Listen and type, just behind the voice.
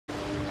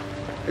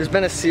There's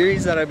been a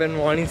series that I've been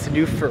wanting to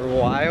do for a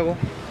while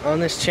on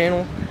this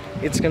channel.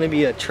 It's gonna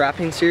be a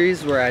trapping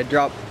series where I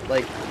drop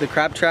like the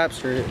crab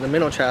traps or the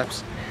minnow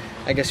traps,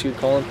 I guess you would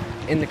call them,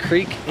 in the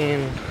creek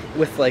and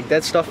with like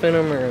dead stuff in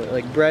them or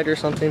like bread or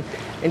something,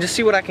 and just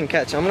see what I can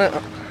catch. I'm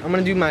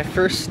gonna do my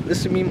first.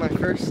 This would be my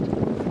first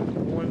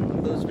one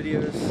of those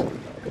videos.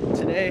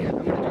 Today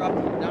I'm gonna drop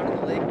them down in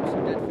the lake with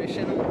some dead fish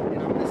in them,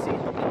 and I'm gonna see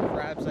how many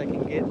crabs I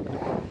can get.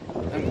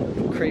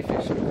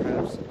 Crayfish and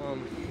crabs.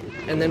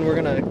 And then we're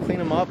gonna clean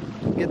them up,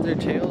 get their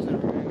tails,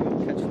 and we're gonna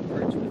go catch some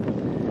perch with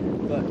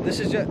them. But this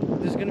is just,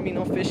 there's gonna be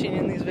no fishing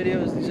in these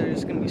videos. These are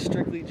just gonna be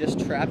strictly just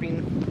trapping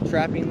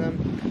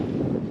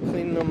them,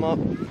 cleaning them up,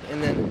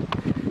 and then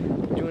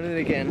doing it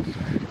again.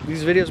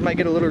 These videos might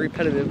get a little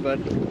repetitive, but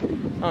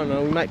I don't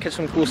know, we might catch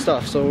some cool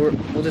stuff. So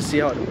we'll just see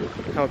how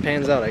it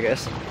pans out, I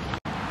guess.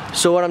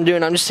 So what I'm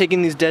doing, I'm just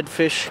taking these dead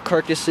fish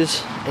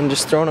carcasses and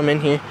just throwing them in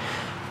here.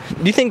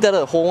 Do you think that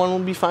a whole one will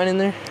be fine in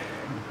there?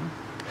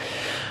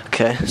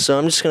 Okay, so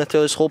I'm just gonna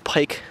throw this whole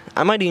pike.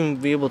 I might even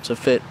be able to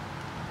fit,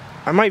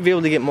 I might be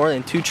able to get more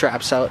than 2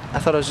 traps out. I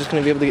thought I was just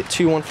gonna be able to get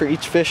 2, 1 for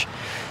each fish,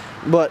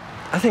 but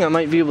I think I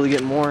might be able to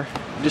get more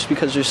just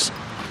because there's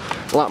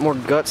a lot more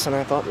guts than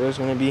I thought there was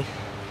gonna be.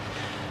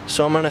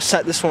 So I'm gonna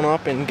set this one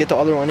up and get the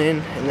other one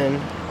in, and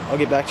then I'll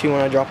get back to you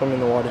when I drop them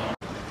in the water.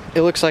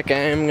 It looks like I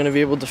am gonna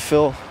be able to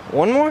fill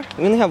one more.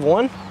 We only have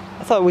 1?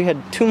 I thought we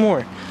had 2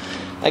 more.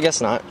 I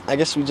guess not. I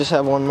guess we just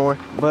have 1 more,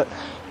 but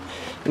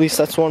at least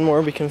that's 1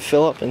 more we can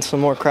fill up and some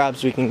more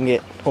crabs we can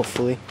get,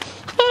 hopefully.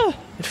 Ah,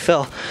 it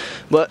fell.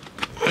 But,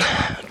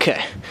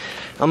 okay.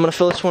 I'm gonna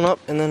fill this one up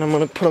and then I'm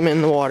gonna put them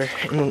in the water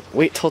and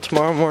wait till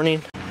tomorrow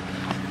morning.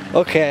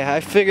 Okay, I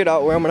figured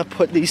out where I'm gonna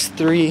put these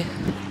 3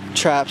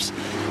 traps.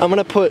 I'm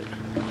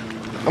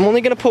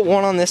only gonna put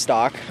 1 on this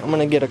dock. I'm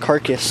gonna get a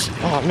carcass.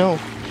 Oh no,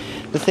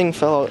 the thing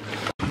fell out.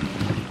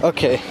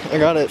 Okay, I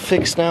got it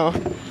fixed now.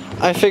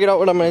 I figured out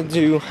what I'm gonna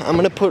do. I'm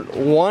gonna put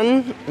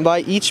 1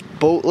 by each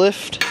boat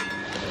lift,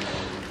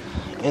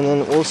 and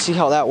then we'll see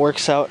how that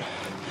works out.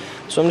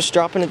 So I'm just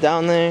dropping it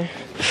down there,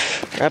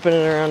 wrapping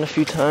it around a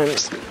few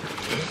times,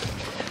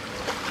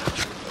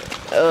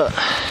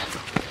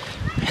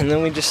 and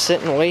then we just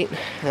sit and wait.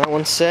 That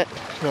one's set.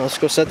 Now let's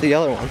go set the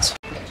other ones.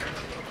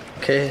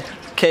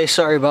 Okay,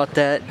 sorry about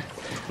that.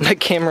 My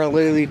camera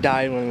literally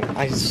died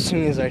as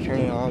soon as I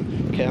turned it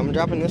on. Okay, I'm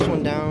dropping this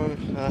one down.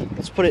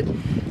 Let's put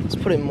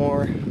it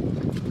more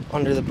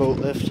under the boat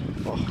lift.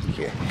 Oh,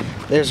 here.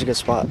 There's a good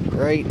spot.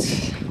 Right.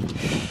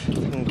 I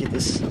can get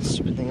this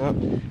stupid thing up.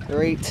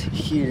 Right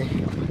here.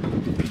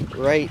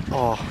 Right.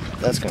 Oh,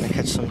 that's gonna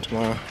catch some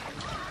tomorrow.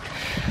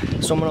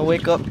 So I'm gonna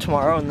wake up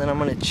tomorrow and then I'm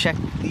gonna check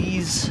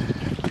these,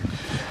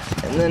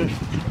 and then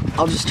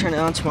I'll just turn it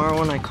on tomorrow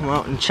when I come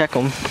out and check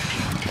them.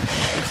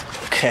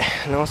 Okay,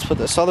 now let's put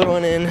this other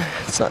one in.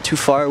 It's not too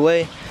far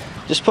away.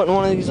 Just putting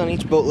 1 of these on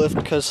each boat lift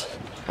because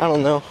I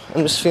don't know.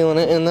 I'm just feeling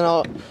it, and then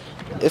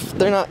if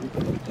they're not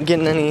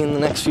getting any in the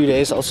next few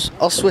days,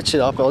 I'll switch it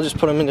up. I'll just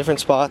put them in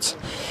different spots.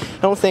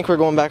 I don't think we're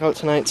going back out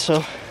tonight,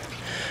 so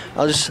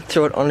I'll just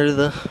throw it under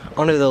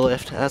the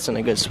lift. That's in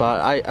a good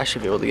spot. I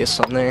should be able to get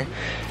some there.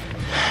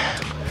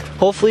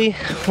 Hopefully,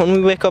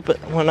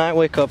 when I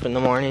wake up in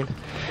the morning,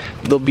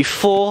 they'll be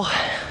full,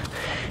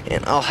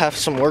 and I'll have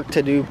some work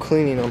to do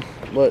cleaning them.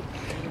 But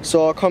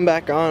so I'll come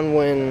back on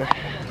when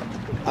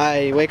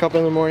I wake up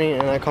in the morning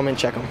and I come and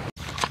check them.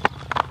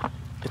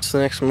 It's the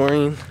next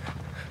morning.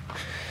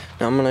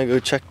 Now I'm gonna go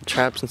check the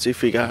traps and see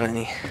if we got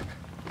any.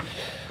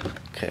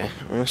 Okay,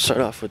 I'm gonna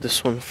start off with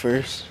this one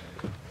first.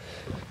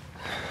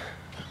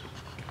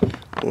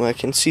 Oh, I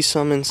can see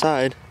some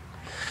inside.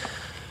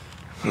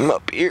 I'm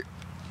up here.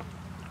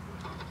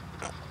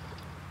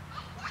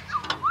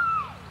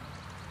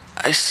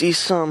 I see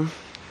some.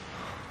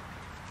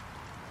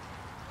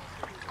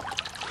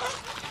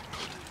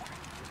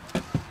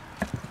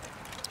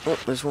 Oh,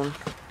 there's one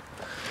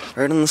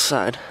right on the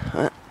side.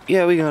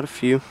 Yeah, we got a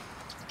few.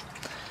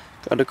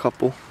 Got a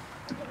couple.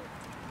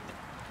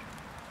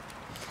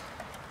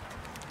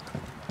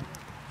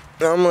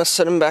 Now I'm gonna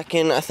set them back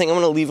in. I think I'm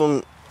gonna leave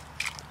them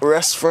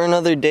rest for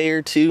another day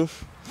or 2,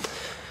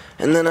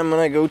 and then I'm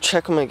gonna go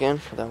check them again.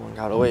 That one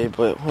got away,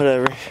 but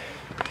whatever.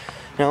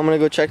 Now I'm gonna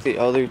go check the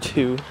other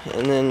 2,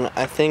 and then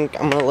I think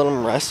I'm gonna let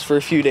them rest for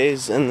a few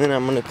days, and then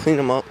I'm gonna clean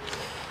them up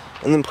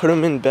and then put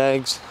them in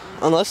bags.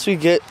 Unless we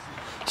get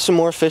some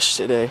more fish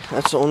today.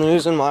 That's the only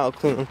reason why I'll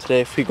clean them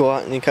today. If we go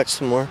out and you catch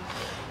some more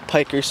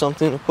pike or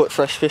something, to put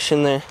fresh fish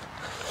in there.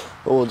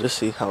 But we'll just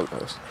see how it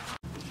goes.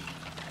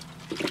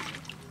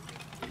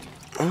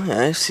 Oh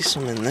yeah, I see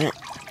some in there.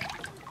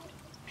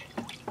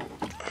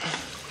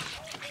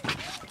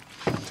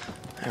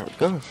 There we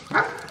go.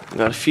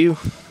 Got a few.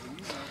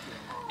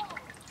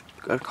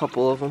 Got a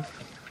couple of them.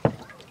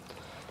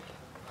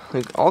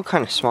 Like all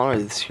kind of smaller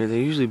this year. They're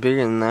usually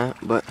bigger than that,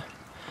 but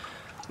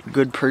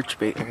good perch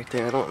bait right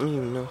there. I don't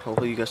even know how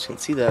well you guys can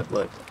see that,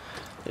 but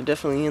they're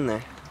definitely in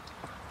there.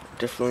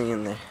 Definitely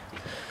in there.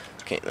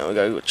 Okay, now we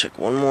gotta go check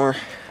one more.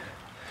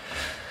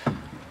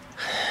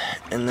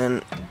 And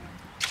then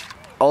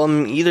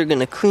I'm either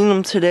gonna clean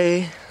them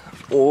today,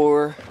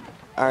 or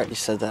I already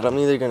said that. I'm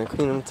either gonna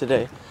clean them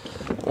today,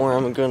 or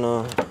I'm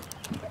gonna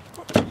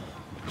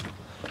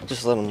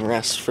just let them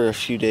rest for a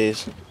few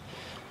days.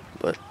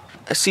 But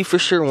I see for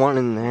sure one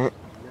in there.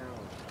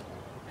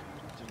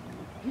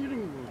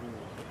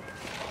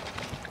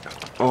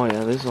 Oh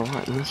yeah, there's a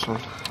lot in this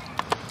one.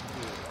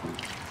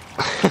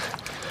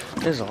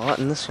 There's a lot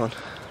in this one.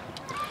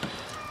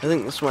 I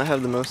think this might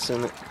have the most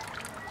in it.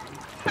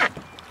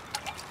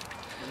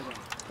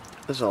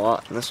 There's a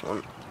lot in this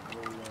one.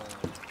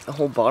 The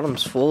whole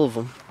bottom's full of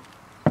them.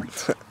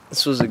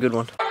 This was a good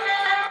one.